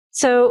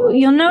So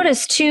you'll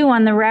notice too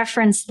on the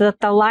reference that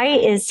the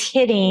light is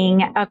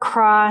hitting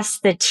across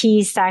the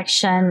T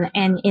section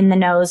and in the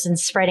nose and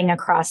spreading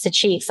across the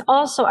cheeks.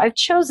 Also, I've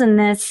chosen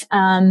this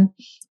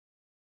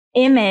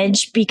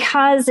image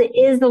because it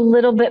is a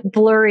little bit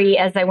blurry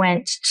as I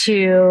went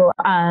to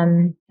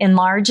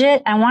enlarge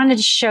it. I wanted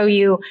to show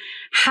you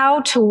how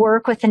to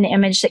work with an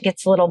image that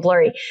gets a little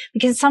blurry,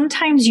 because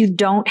sometimes you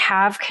don't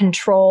have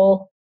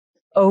control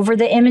over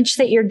the image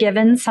that you're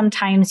given.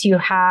 Sometimes you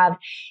have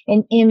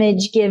an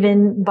image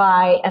given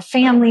by a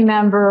family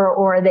member,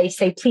 or they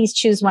say, please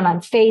choose one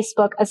on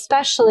Facebook,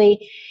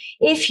 especially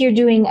if you're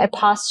doing a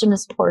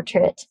posthumous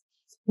portrait.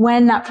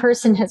 When that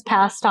person has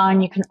passed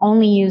on, you can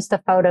only use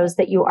the photos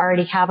that you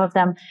already have of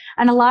them.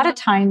 And a lot of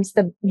times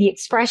the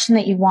expression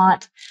that you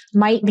want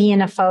might be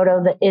in a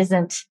photo that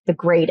isn't the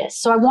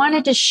greatest. So I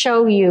wanted to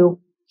show you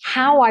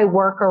how I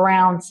work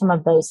around some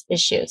of those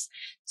issues.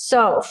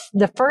 So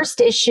the first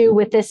issue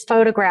with this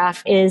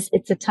photograph is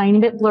it's a tiny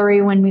bit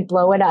blurry when we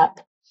blow it up.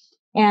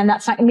 And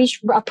that's not going to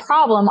be a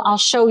problem. I'll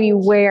show you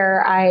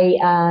where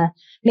I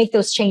make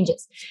those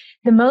changes.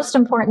 The most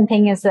important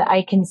thing is that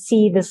I can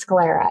see the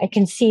sclera. I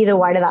can see the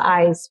white of the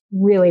eyes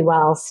really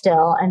well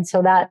still. And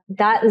so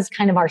that is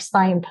kind of our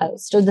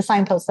signpost, or the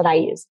signpost that I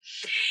use.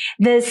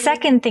 The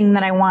second thing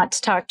that I want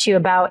to talk to you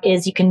about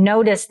is you can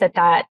notice that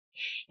that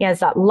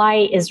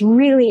light is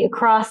really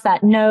across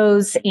that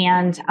nose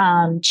and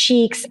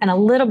cheeks and a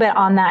little bit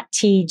on that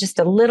T, just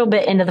a little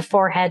bit into the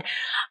forehead.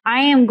 I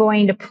am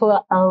going to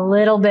put a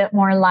little bit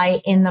more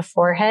light in the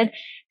forehead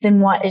than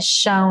what is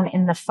shown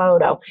in the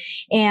photo.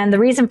 And the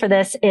reason for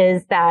this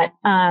is that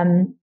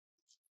I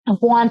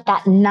want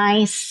that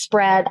nice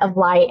spread of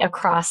light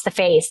across the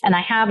face. And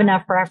I have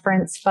enough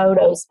reference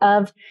photos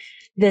of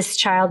this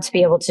child to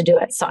be able to do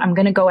it. So I'm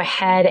going to go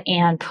ahead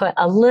and put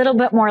a little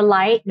bit more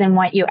light than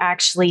what you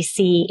actually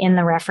see in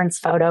the reference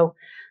photo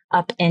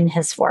up in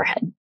his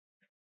forehead.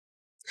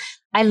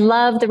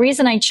 The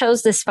reason I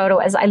chose this photo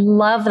is I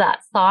love that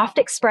soft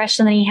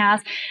expression that he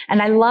has.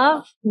 And I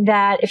love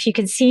that if you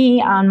can see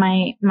on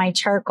my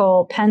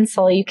charcoal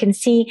pencil, you can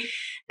see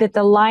that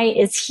the light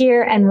is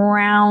here and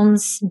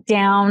rounds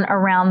down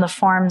around the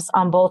forms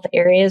on both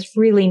areas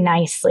really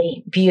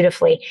nicely,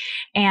 beautifully.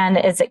 And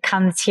as it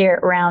comes here,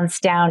 it rounds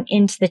down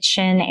into the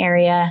chin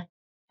area,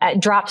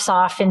 drops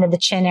off into the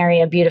chin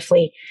area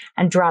beautifully,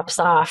 and drops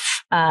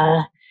off,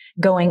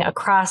 going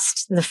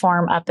across the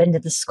form up into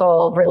the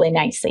skull really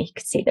nicely. You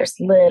can see there's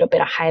a little bit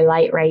of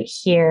highlight right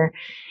here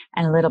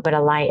and a little bit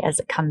of light as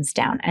it comes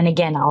down. And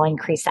again, I'll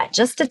increase that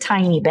just a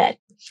tiny bit.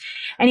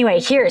 Anyway,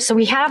 here, so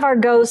we have our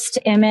ghost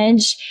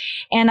image,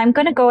 and I'm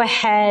going to go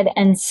ahead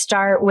and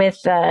start with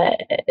the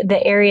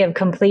area of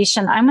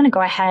completion. I'm going to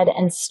go ahead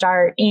and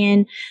start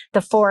in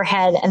the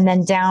forehead and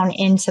then down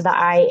into the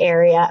eye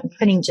area. I'm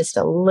putting just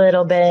a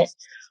little bit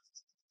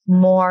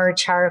more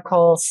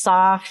charcoal,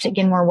 soft.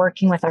 Again, we're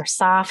working with our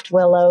soft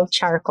willow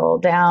charcoal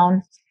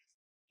down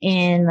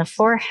in the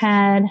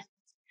forehead.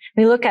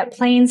 We look at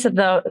planes of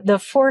the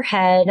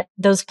forehead.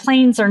 Those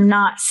planes are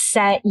not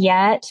set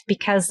yet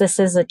because this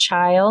is a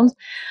child,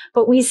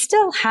 but we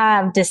still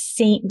have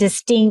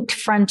distinct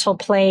frontal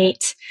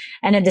plate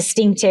and a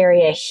distinct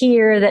area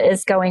here that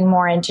is going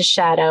more into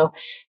shadow.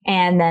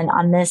 And then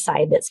on this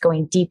side, that's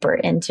going deeper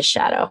into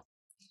shadow.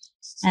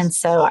 And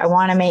so I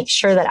want to make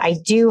sure that I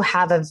do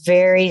have a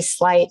very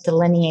slight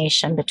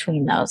delineation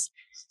between those.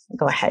 I'll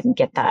go ahead and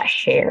get that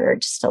hair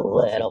just a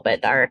little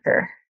bit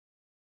darker.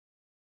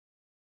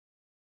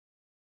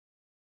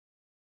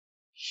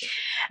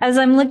 As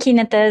I'm looking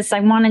at this, I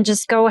want to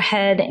just go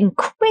ahead and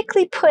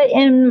quickly put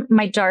in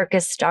my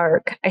darkest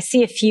dark. I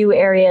see a few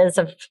areas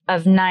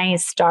of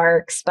nice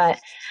darks, but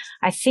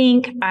I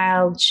think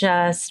I'll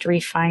just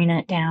refine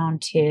it down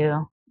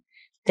to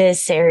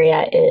this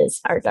area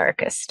is our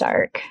darkest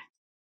dark.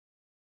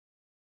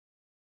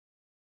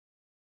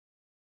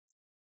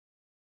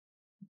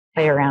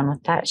 Play around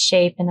with that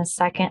shape in a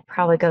second.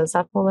 Probably goes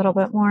up a little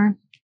bit more.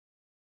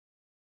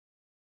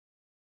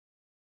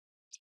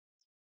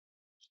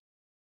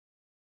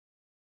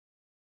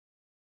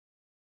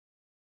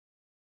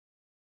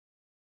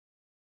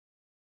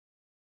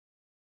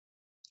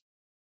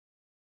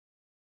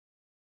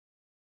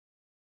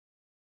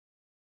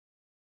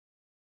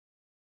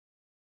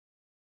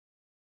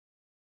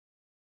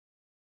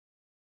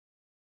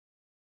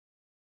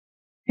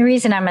 The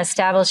reason I'm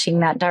establishing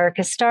that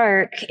darkest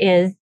dark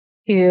is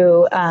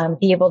to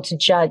be able to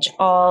judge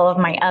all of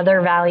my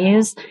other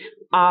values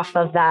off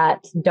of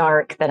that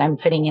dark that I'm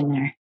putting in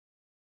there.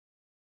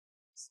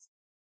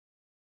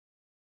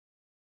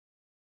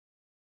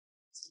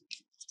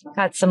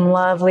 Got some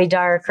lovely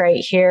dark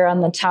right here on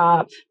the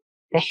top,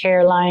 the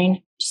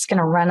hairline. Just going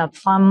to run a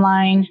plumb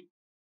line.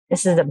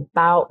 This is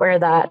about where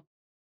that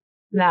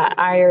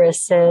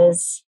iris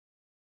is.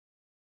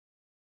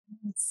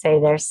 Let's say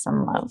there's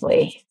some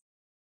lovely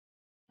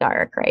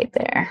dark right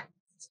there.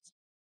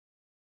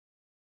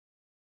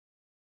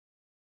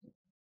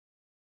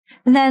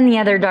 And then the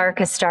other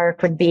darkest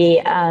dark would be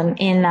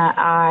in that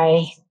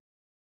eye.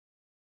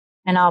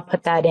 And I'll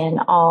put that in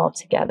all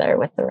together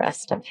with the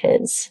rest of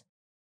his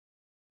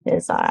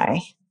his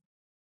eye.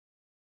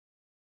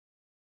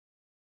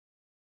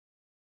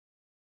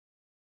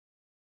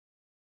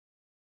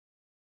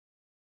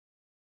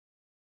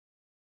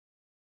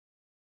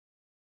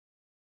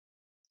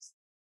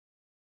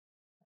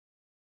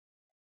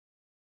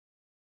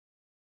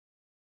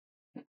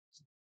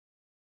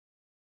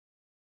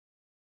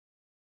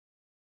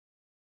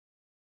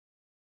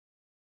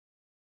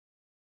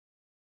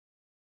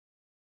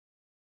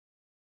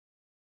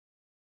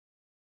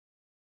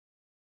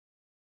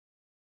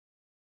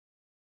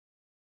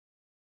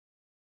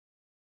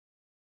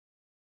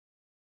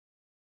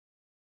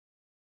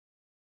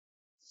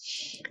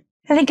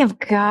 I think I've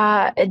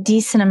got a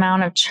decent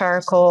amount of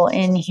charcoal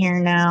in here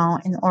now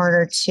in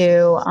order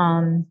to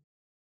kind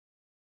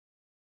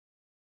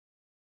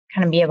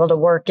of be able to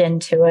work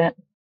into it.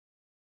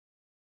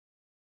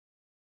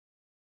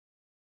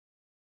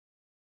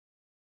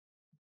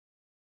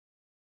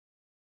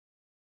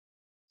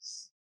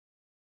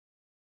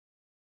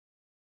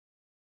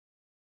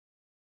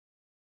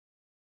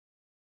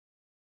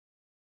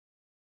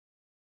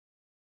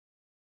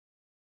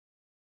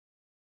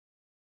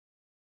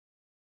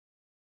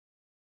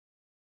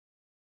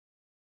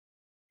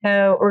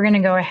 So we're going to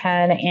go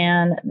ahead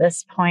and at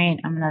this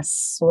point, I'm going to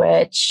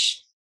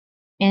switch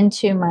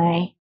into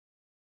my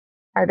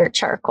harder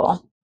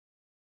charcoal.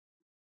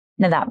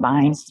 Into that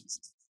bind.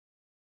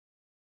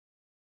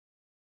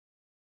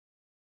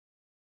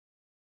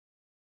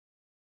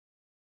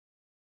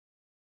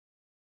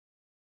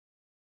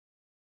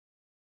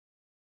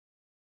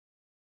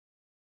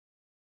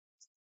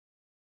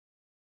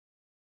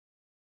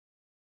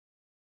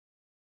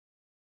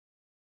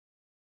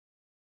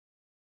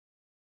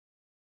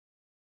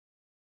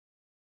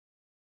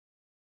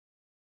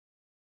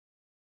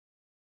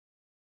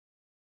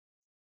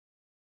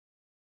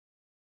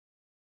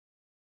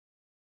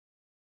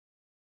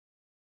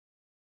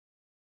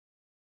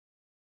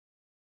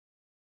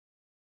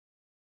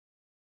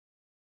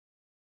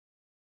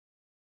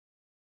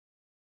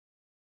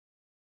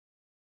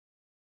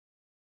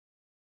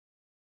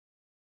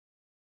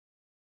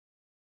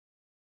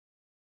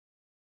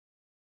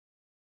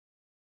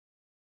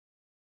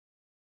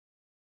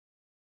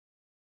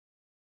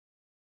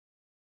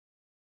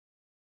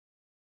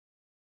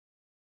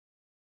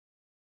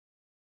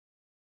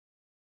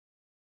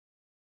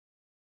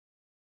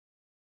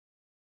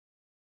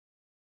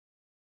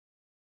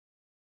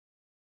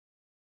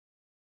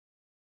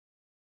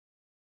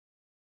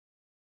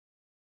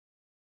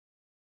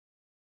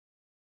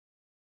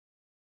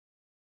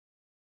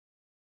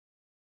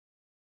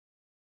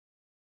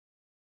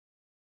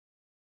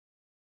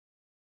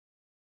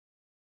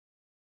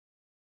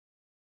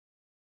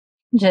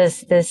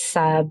 Just this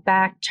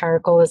back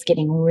charcoal is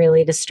getting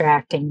really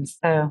distracting.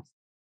 So I'm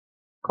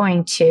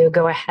going to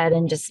go ahead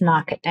and just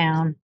knock it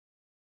down.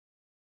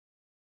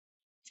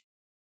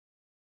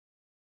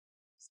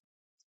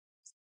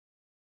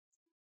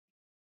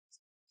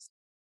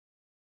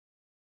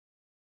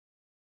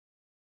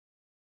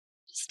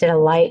 Just did a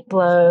light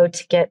blow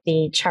to get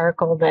the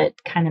charcoal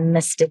that kind of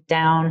misted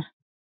down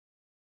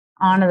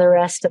onto the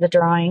rest of the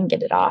drawing,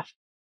 get it off.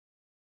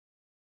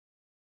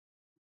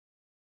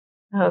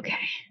 Okay.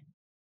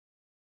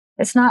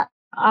 It's not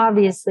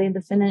obviously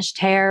the finished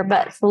hair,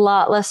 but it's a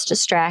lot less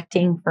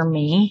distracting for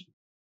me.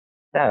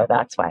 So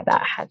that's why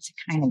that had to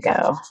kind of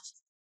go.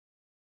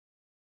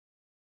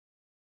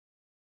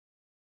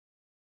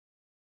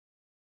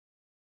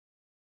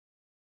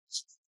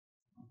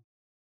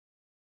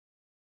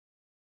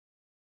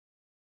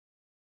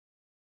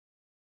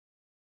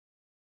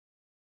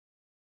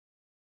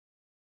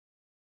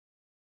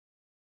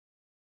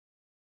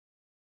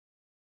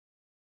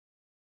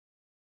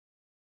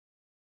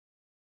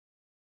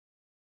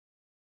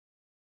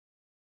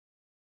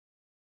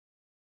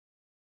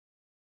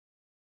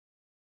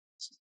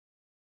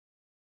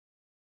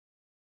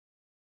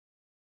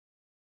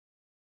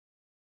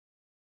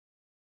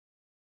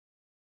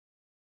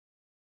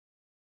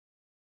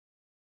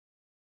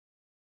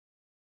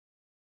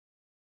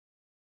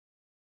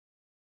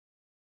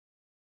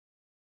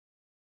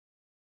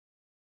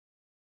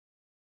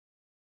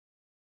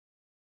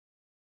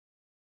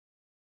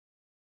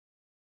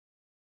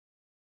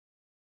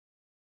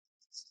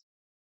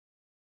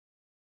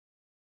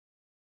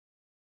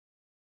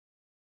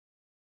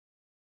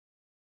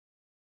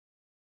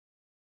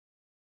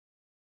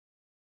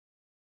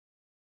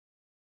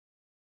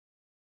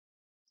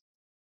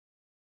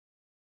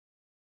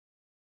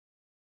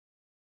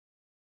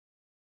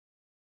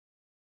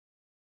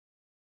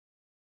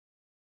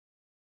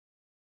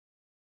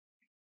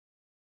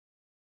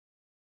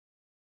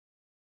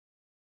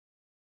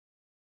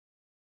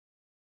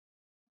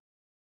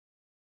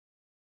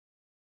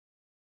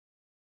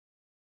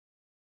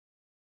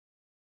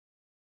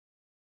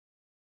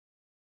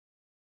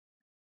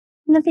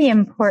 One of the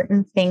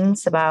important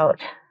things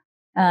about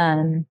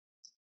the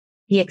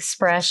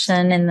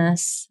expression in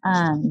this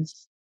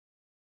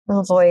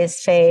little boy's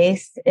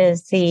face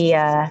is the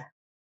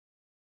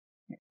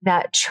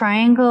that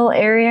triangle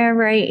area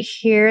right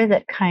here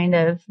that kind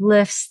of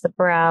lifts the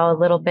brow a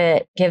little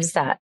bit, gives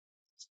that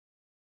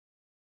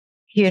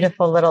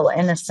Beautiful little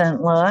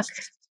innocent look.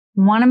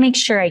 Want to make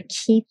sure I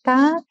keep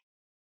that.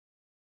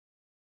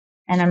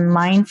 And I'm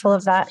mindful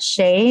of that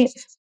shape.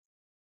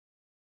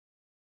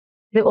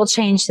 It will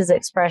change his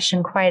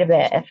expression quite a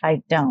bit if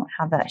I don't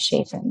have that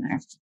shape in there.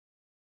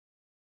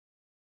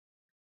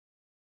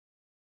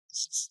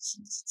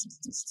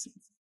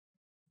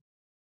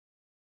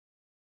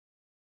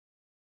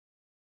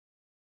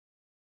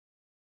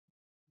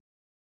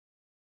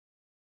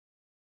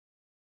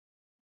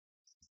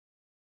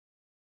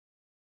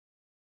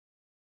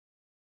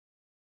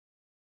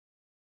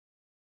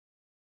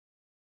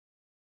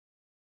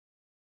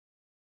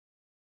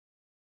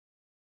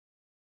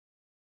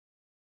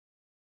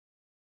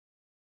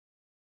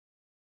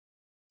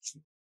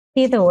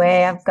 Either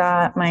way, I've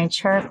got my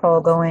charcoal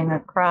going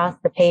across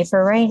the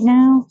paper right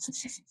now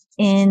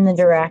in the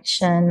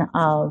direction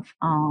of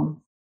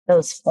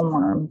those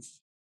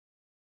forms.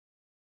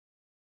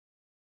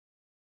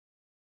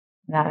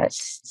 That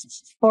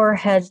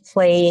forehead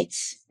plate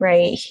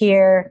right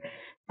here,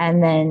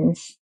 and then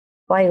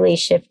slightly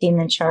shifting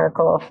the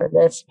charcoal for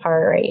this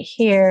part right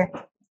here,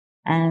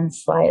 and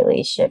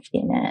slightly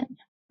shifting it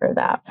for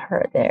that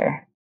part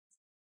there.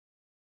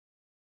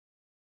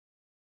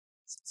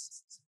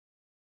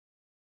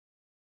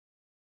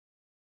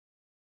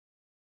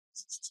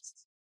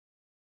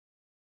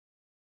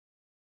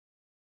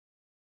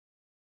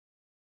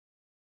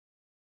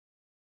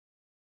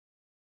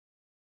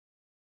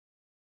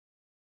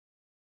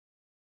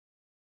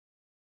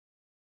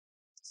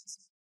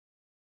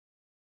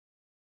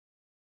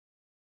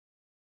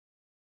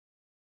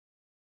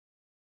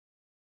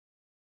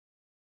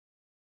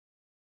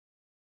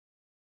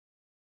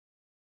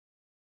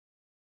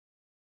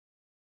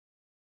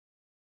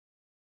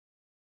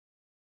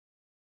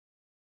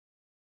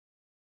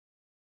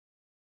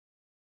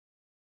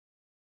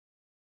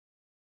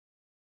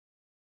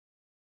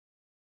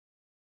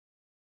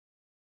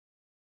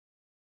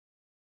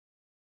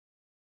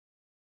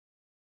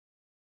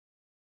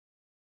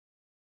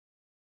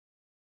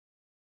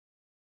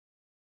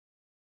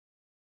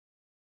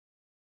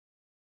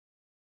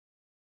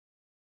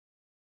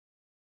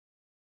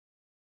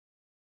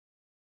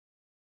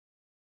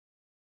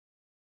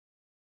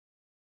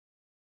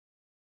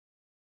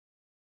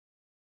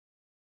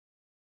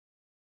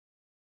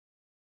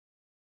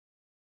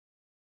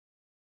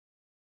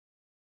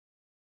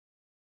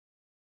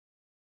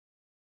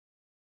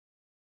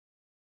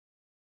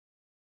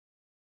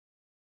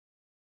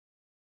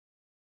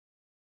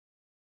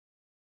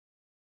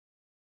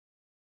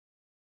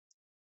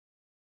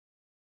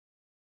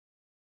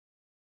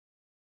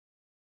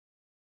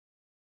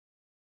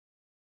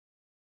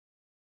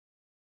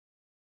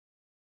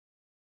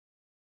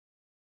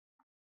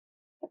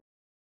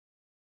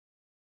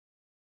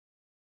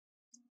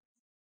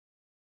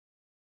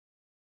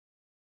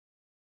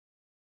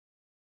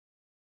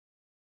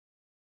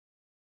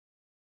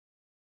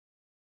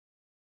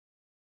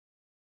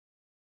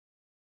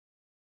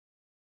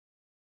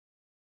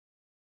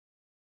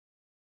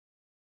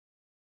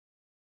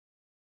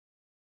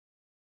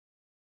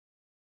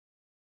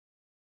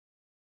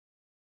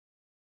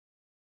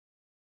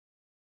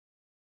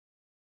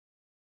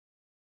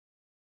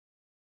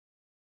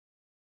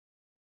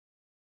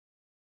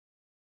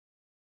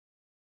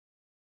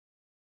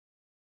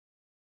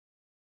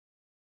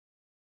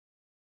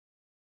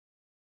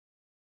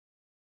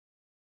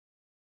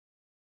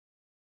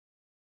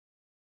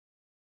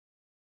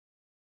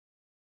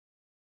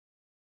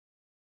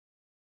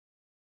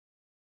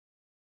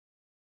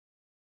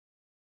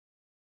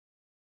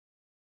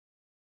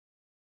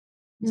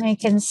 And I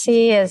can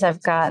see as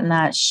I've gotten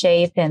that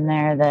shape in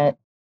there that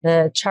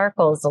the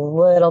charcoal is a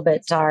little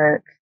bit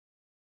dark.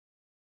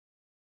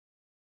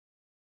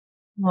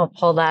 We'll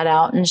pull that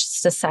out in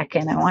just a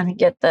second. I want to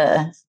get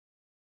the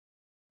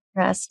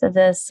rest of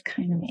this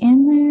kind of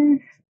in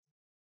there.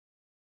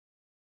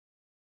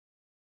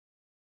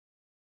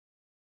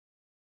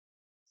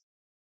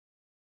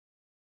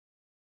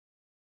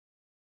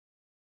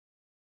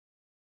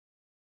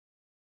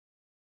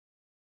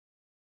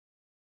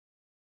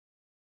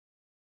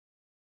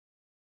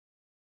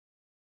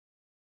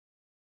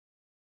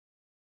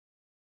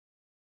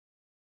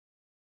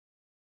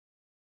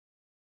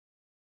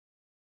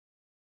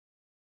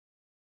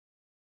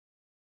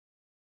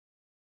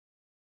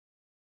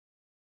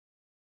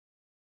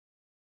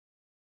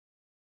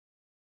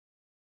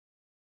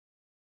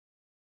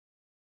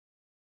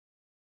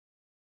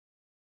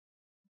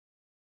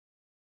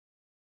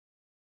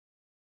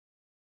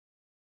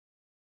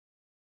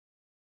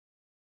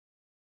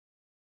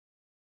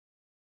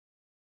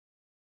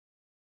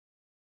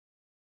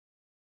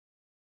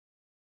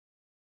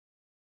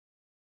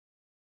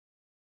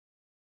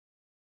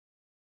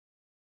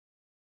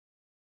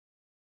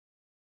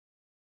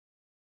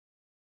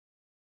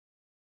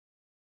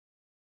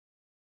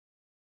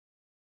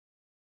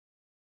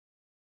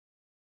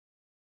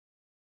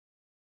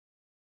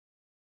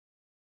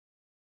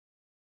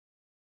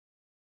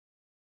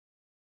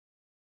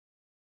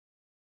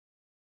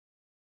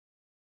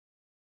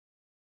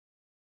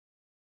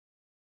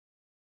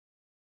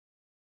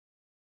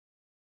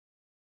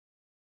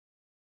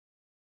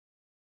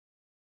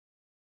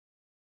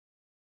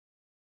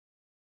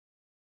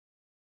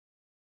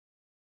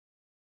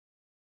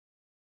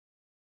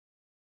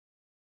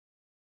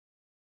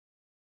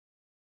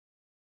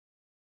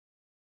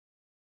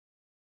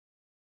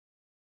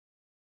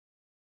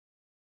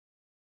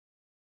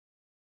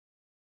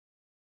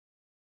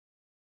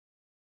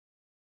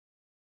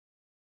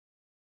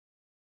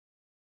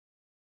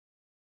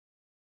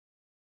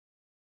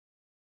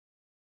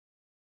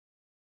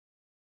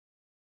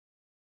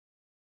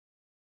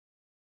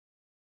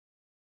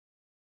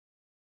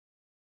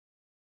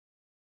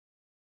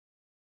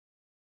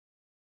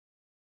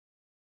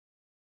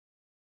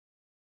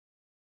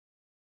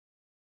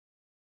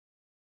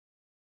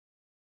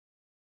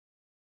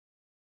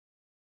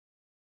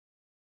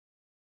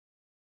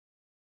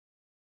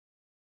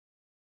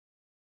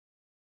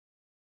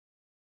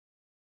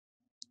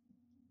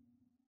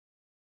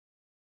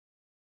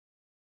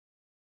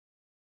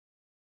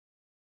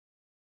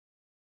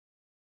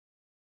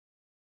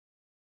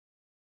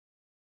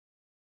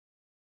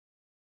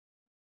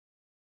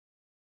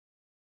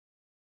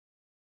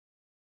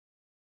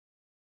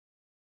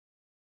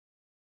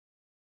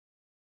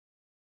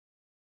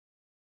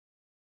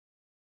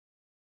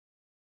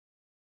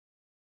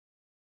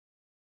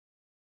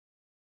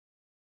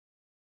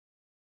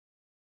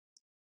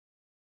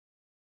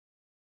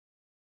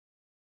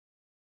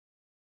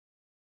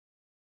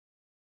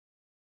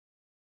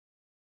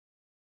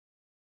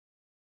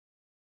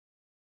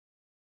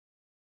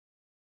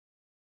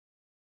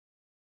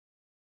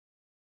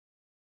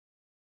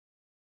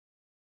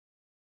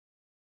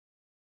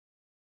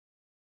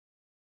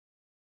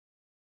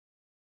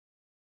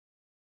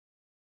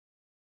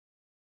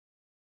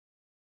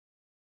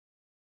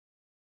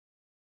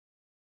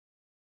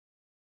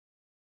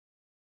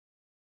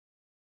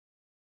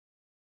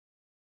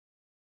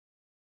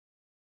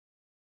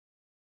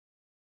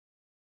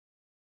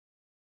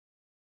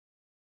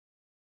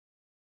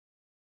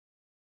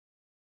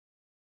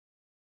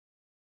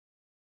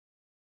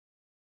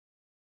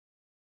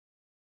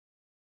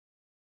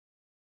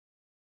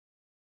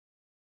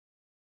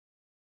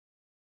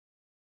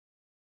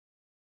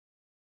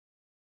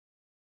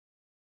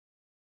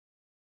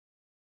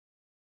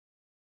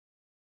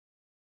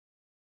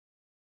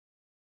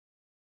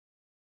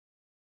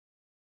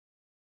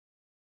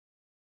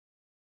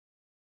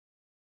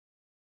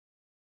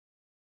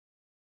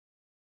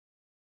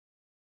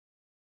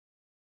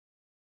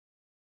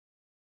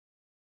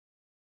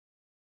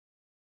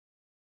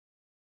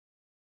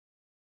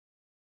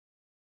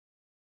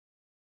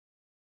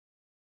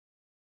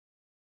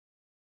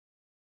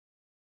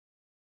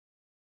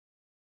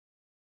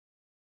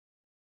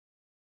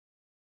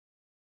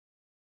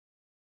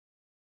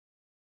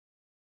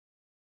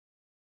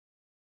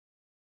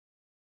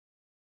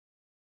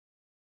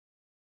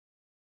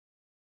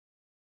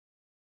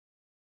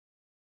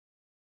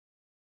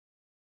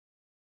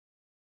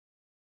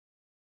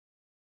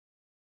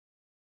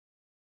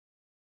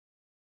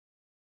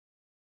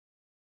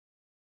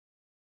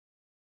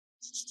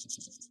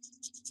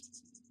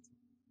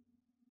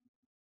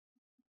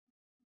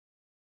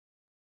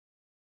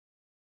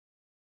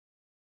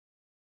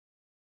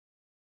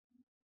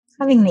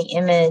 Having the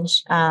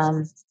image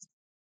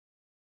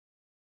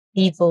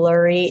be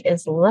blurry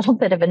is a little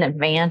bit of an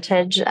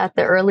advantage at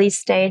the early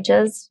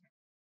stages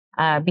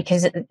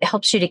because it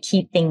helps you to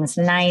keep things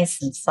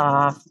nice and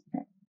soft.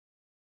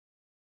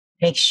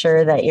 Make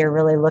sure that you're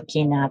really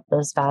looking at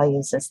those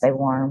values as they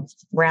warm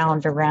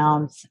round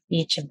around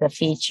each of the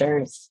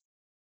features.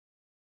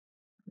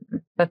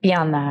 But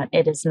beyond that,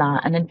 it is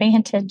not an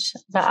advantage,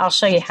 but I'll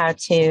show you how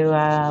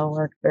to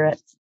work through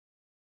it.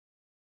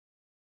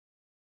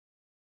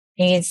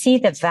 You can see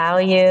the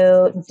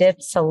value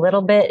dips a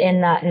little bit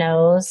in that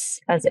nose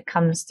as it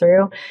comes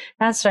through.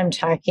 That's what I'm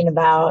talking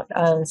about,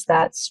 is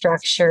that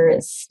structure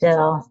is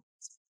still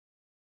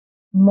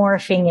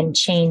morphing and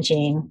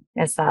changing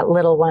as that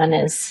little one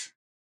is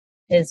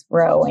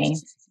growing.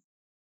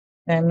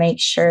 And make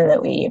sure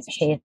that we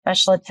pay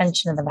special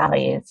attention to the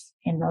values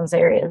in those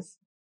areas.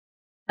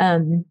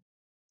 To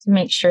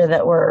make sure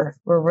that we're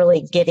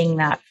really getting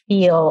that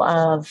feel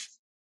of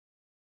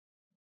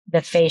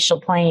the facial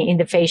plane,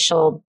 the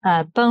facial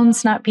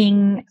bones not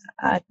being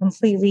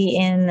completely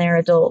in their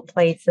adult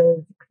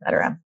places,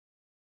 etc.